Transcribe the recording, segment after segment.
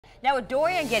Now, with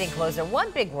Dorian getting closer,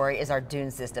 one big worry is our dune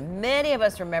system. Many of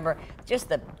us remember just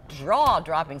the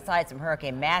jaw-dropping sights from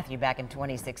Hurricane Matthew back in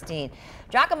 2016.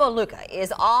 Giacomo Luca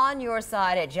is on your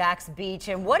side at Jack's Beach,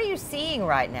 and what are you seeing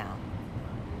right now?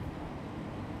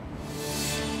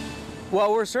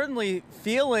 Well, we're certainly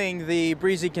feeling the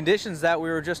breezy conditions that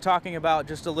we were just talking about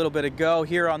just a little bit ago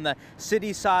here on the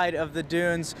city side of the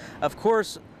dunes. Of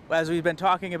course, as we've been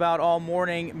talking about all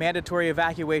morning, mandatory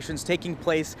evacuations taking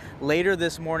place later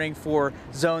this morning for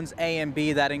zones A and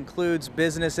B. That includes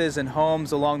businesses and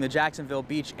homes along the Jacksonville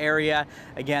Beach area.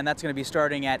 Again, that's going to be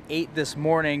starting at 8 this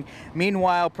morning.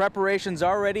 Meanwhile, preparations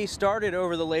already started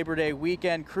over the Labor Day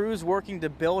weekend. Crews working to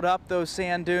build up those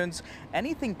sand dunes.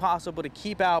 Anything possible to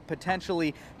keep out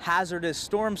potentially hazardous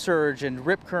storm surge and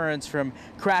rip currents from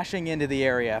crashing into the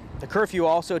area. The curfew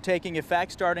also taking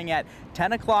effect starting at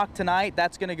 10 o'clock tonight.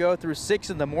 That's going to go through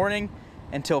 6 in the morning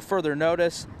until further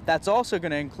notice. That's also going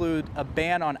to include a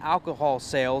ban on alcohol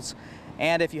sales.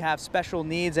 And if you have special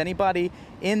needs, anybody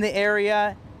in the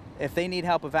area, if they need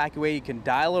help evacuate, you can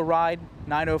dial a ride,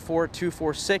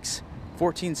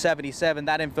 904-246-1477.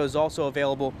 That info is also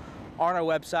available on our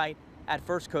website at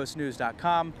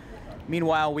firstcoastnews.com.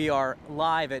 Meanwhile, we are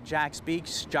live at Jack's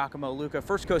Beach. Giacomo Luca,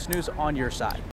 First Coast News on your side.